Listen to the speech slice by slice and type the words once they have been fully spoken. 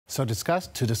So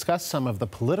to discuss some of the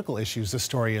political issues the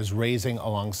story is raising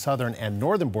along southern and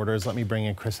northern borders, let me bring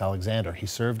in Chris Alexander. He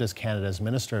served as Canada's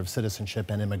Minister of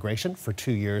Citizenship and Immigration for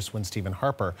 2 years when Stephen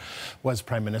Harper was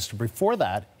Prime Minister. Before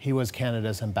that, he was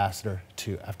Canada's ambassador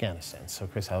to Afghanistan. So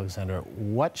Chris Alexander,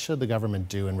 what should the government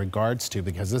do in regards to,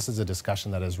 because this is a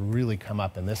discussion that has really come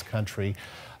up in this country,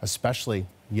 especially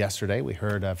yesterday, we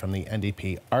heard from the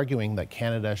NDP arguing that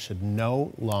Canada should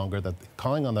no longer,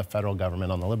 calling on the federal government,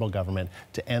 on the Liberal government,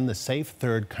 to end the Safe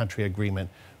Third Country Agreement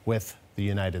with the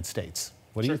United States.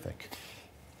 What do you think?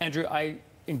 Andrew, I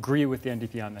agree with the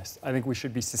NDP on this. I think we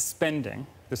should be suspending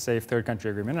the Safe Third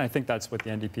Country Agreement, and I think that's what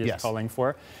the NDP is calling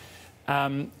for.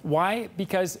 Why?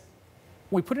 Because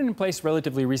we put it in place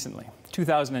relatively recently,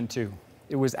 2002.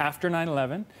 It was after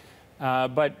 9/11,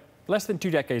 but less than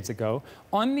 2 decades ago,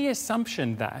 on the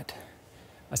assumption that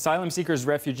asylum seekers,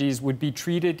 refugees would be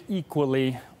treated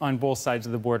equally on both sides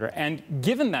of the border. And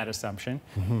given that assumption,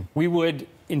 we would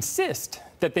insist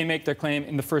that they make their claim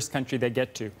in the first country they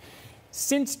get to.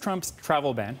 Since Trump's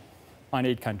travel ban on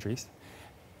 8 countries,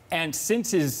 and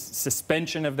since his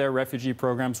suspension of their refugee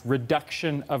programs,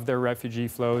 reduction of their refugee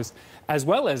flows, as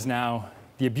well as now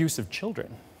the abuse of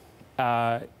children,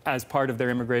 as part of their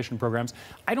immigration programs,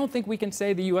 I don't think we can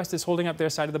say the U.S. is holding up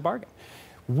their side of the bargain.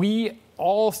 We,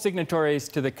 all signatories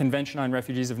to the Convention on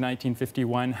Refugees of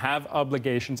 1951, have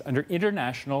obligations under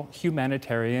international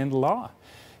humanitarian law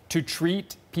to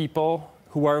treat people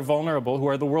who are vulnerable, who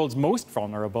are the world's most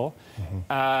vulnerable,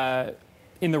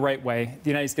 in the right way.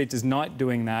 The United States is not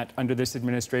doing that under this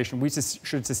administration. We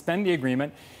should suspend the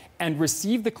agreement and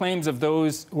receive the claims of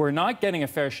those who are not getting a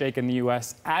fair shake in the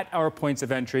U.S. at our points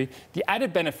of entry. The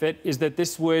added benefit is that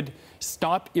this would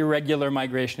stop irregular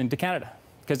migration into Canada.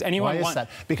 Because anyone Why is that?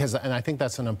 Because, and I think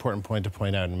that's an important point to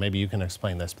point out, and maybe you can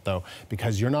explain this, though,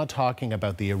 because you're not talking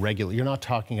about the irregular, you're not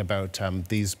talking about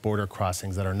these border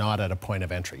crossings that are not at a point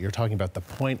of entry. You're talking about the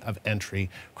point of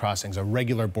entry crossings, a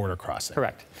regular border crossing.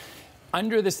 Correct.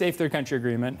 Under the Safe Third Country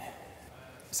Agreement,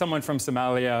 someone from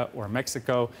Somalia or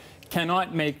Mexico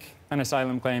cannot make an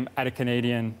asylum claim at a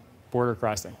Canadian border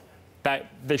crossing.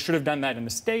 They should have done that in the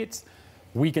States.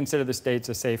 We consider the States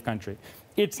a safe country.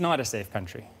 It's not a safe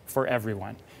country for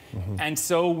everyone. And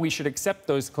so we should accept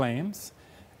those claims,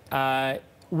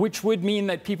 which would mean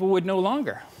that people would no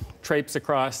longer traipse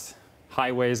across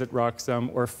highways at Roxham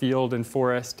or field and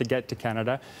forest to get to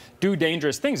Canada, do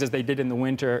dangerous things as they did in the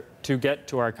winter to get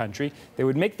to our country. They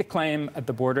would make the claim at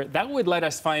the border. That would let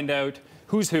us find out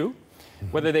who's who,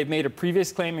 whether they've made a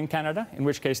previous claim in Canada, in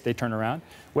which case they turn around,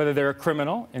 whether they're a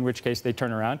criminal, in which case they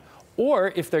turn around,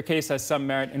 or if their case has some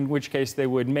merit, in which case they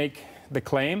would make the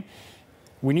claim.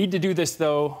 We need to do this,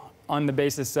 though, on the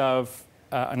basis of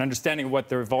an understanding of what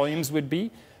their volumes would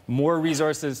be. More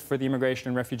resources for the Immigration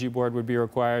and Refugee Board would be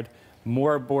required,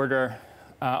 more border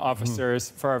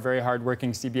officers for our very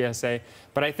hardworking CBSA.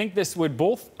 But I think this would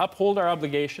both uphold our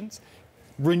obligations,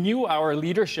 renew our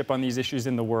leadership on these issues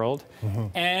in the world,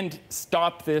 and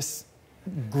stop this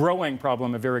growing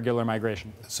problem of irregular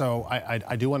migration. So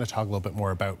I do want to talk a little bit more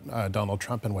about Donald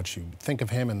Trump and what you think of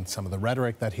him and some of the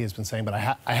rhetoric that he has been saying, but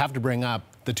I have to bring up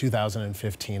the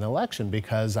 2015 election,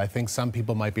 because I think some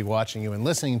people might be watching you and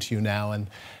listening to you now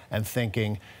and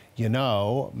thinking, you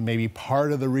know, maybe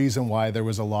part of the reason why there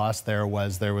was a loss there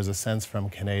was a sense from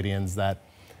Canadians that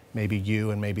maybe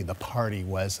you and maybe the party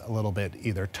was a little bit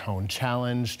either tone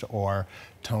challenged or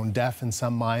tone deaf in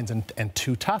some minds, and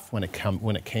too tough when it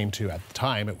came to, at the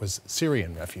time, it was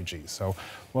Syrian refugees. So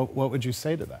what would you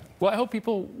say to that? Well, I hope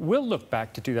people will look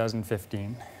back to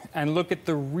 2015 and look at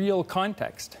the real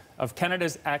context of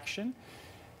Canada's action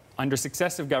under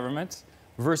successive governments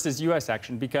versus U.S.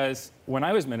 action, because when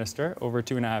I was minister over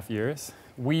 2.5 years,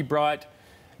 we brought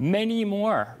many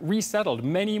more, resettled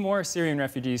many more Syrian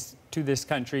refugees to this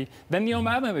country than the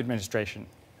Obama administration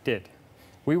did.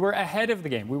 We were ahead of the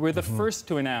game. We were the first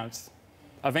to announce,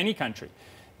 of any country,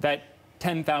 that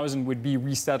 10,000 would be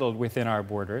resettled within our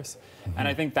borders. And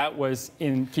I think that was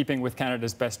in keeping with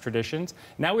Canada's best traditions.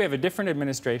 Now we have a different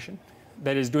administration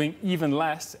that is doing even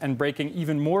less and breaking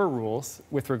even more rules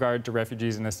with regard to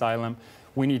refugees and asylum.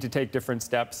 We need to take different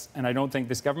steps, and I don't think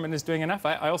this government is doing enough.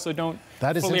 I also don't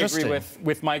fully agree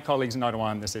with my colleagues in Ottawa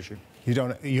on this issue. You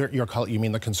don't, you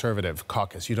mean the Conservative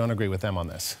caucus, you don't agree with them on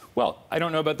this? Well, I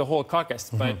don't know about the whole caucus,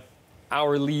 but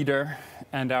our leader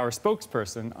and our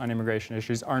spokesperson on immigration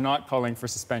issues are not calling for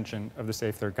suspension of the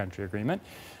Safe Third Country Agreement.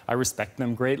 I respect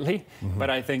them greatly, but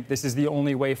I think this is the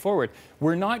only way forward.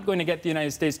 We're not going to get the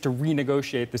United States to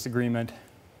renegotiate this agreement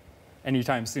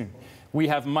anytime soon. We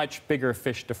have much bigger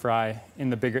fish to fry in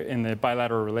the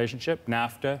bilateral relationship,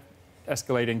 NAFTA,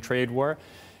 escalating trade war.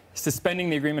 Suspending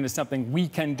the agreement is something we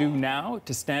can do now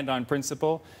to stand on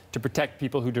principle to protect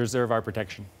people who deserve our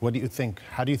protection. What do you think?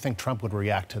 How do you think Trump would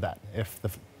react to that if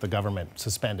the government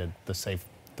suspended the safe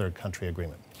third country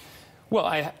agreement? Well,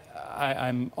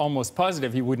 I'm almost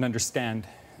positive he wouldn't understand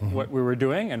what we were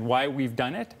doing and why we've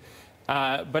done it.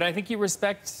 But I think he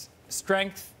respects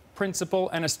strength, principle,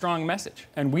 and a strong message.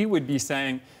 And we would be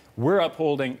saying we're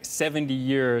upholding 70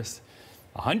 years,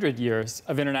 100 years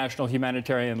of international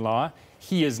humanitarian law.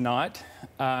 He is not.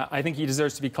 I think he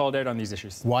deserves to be called out on these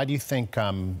issues. Why do you think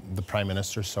the Prime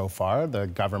Minister so far, the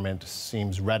government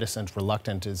seems reticent,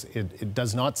 reluctant? It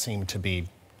does not seem to be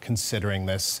considering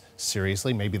this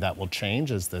seriously. Maybe that will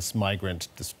change as this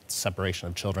separation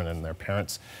of children and their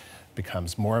parents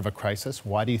becomes more of a crisis.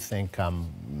 Why do you think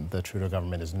the Trudeau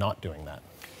government is not doing that?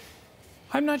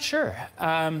 I'm not sure.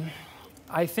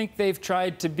 I think they've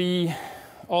tried to be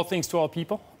all things to all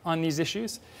people on these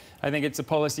issues. I think it's a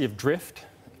policy of drift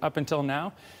up until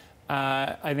now.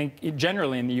 I think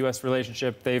generally in the U.S.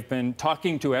 relationship, they've been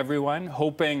talking to everyone,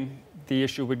 hoping the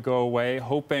issue would go away,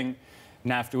 hoping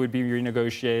NAFTA would be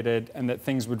renegotiated and that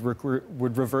things would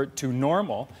revert to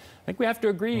normal. I think we have to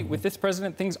agree with this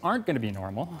president, things aren't going to be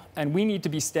normal, and we need to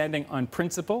be standing on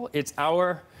principle. It's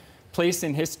our place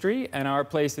in history and our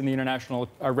place in the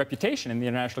our reputation in the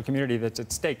international community that's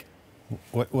at stake.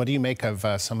 What do you make of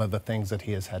some of the things that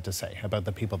he has had to say about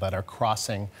the people that are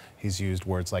crossing? He's used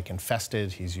words like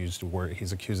infested. He's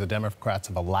accused the Democrats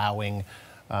of allowing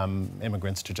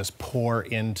immigrants to just pour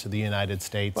into the United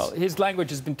States. Well, his language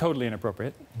has been totally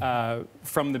inappropriate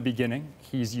from the beginning.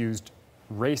 He's used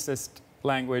racist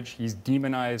language. He's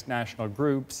demonized national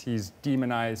groups. He's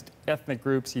demonized ethnic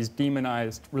groups. He's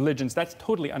demonized religions. That's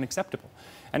totally unacceptable.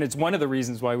 And it's one of the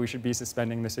reasons why we should be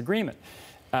suspending this agreement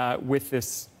with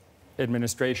this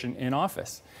administration in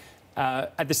office.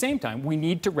 At the same time, we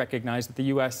need to recognize that the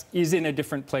U.S. is in a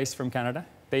different place from Canada.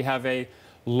 They have a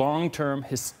long-term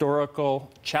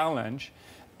historical challenge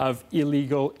of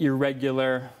illegal,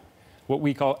 irregular, what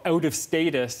we call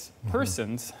out-of-status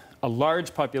persons, a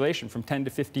large population from 10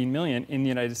 to 15 million in the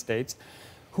United States,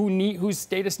 whose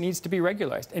status needs to be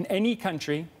regularized. And any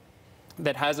country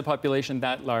that has a population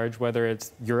that large, whether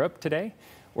it's Europe today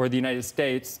or the United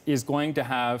States, is going to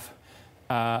have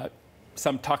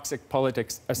some toxic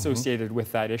politics associated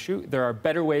with that issue. There are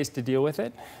better ways to deal with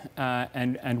it,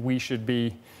 and we should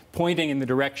be pointing in the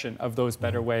direction of those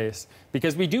better ways,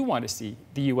 because we do want to see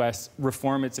the U.S.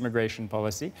 reform its immigration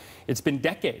policy. It's been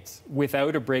decades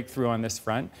without a breakthrough on this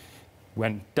front,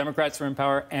 when Democrats were in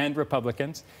power and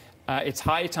Republicans. It's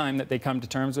high time that they come to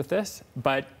terms with this,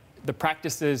 but the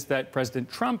practices that President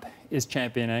Trump is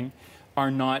championing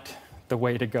are not the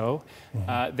way to go.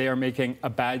 They are making a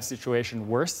bad situation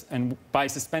worse, and by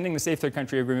suspending the Safe Third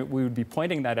Country Agreement, we would be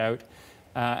pointing that out,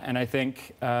 and I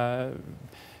think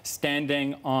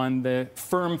standing on the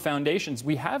firm foundations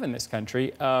we have in this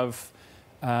country of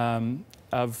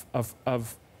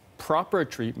proper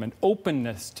treatment,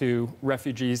 openness to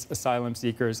refugees, asylum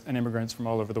seekers, and immigrants from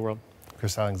all over the world.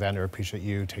 Chris Alexander, appreciate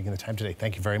you taking the time today.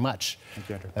 Thank you very much. Thank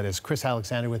you, Andrew. That is Chris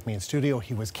Alexander with me in studio.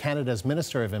 He was Canada's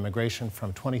Minister of Immigration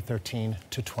from 2013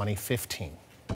 to 2015.